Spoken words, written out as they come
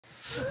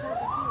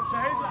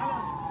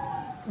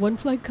One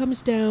flag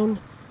comes down,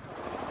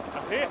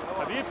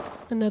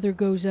 another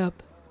goes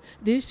up.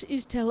 This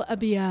is Tel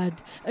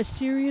Abyad, a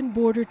Syrian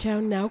border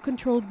town now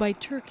controlled by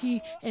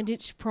Turkey and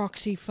its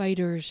proxy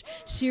fighters,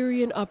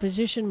 Syrian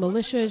opposition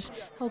militias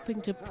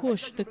helping to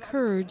push the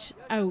Kurds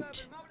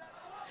out.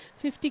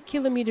 50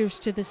 kilometers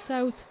to the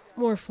south,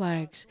 more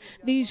flags,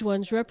 these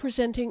ones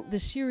representing the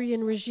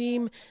Syrian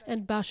regime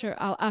and Bashar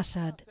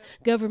al-Assad,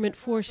 government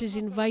forces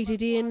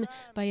invited in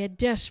by a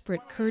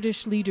desperate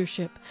Kurdish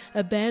leadership,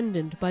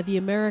 abandoned by the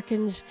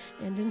Americans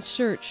and in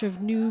search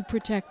of new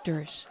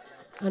protectors.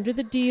 Under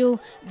the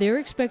deal, they're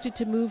expected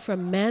to move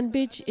from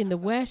Manbij in the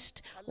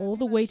west all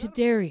the way to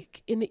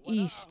Derik in the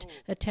east,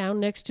 a town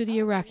next to the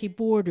Iraqi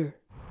border.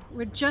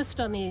 We're just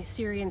on the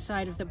Syrian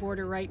side of the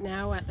border right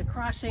now at the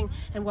crossing,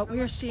 and what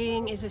we're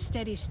seeing is a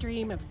steady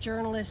stream of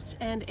journalists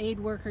and aid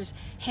workers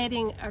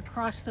heading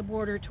across the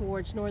border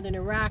towards northern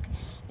Iraq.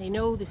 They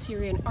know the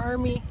Syrian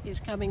army is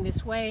coming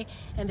this way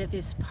and that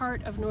this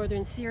part of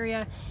northern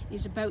Syria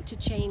is about to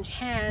change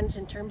hands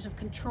in terms of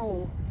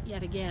control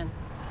yet again.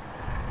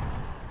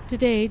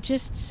 Today,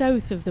 just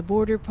south of the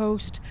border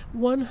post,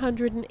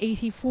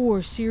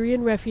 184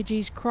 Syrian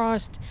refugees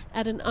crossed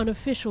at an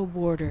unofficial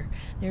border.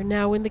 They're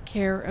now in the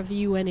care of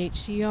the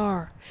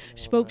UNHCR.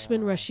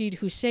 Spokesman Rashid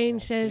Hussein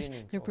says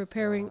they're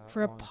preparing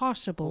for a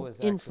possible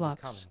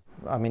influx.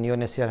 I mean,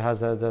 UNHCR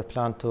has the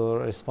plan to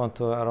respond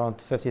to around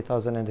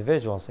 50,000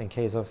 individuals in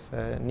case of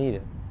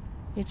needed.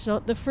 It's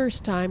not the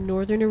first time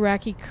northern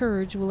Iraqi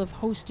Kurds will have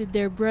hosted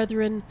their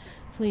brethren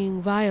fleeing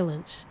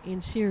violence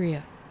in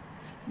Syria.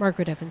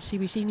 Margaret Evans,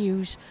 CBC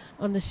News,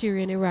 on the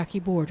Syrian-Iraqi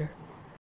border.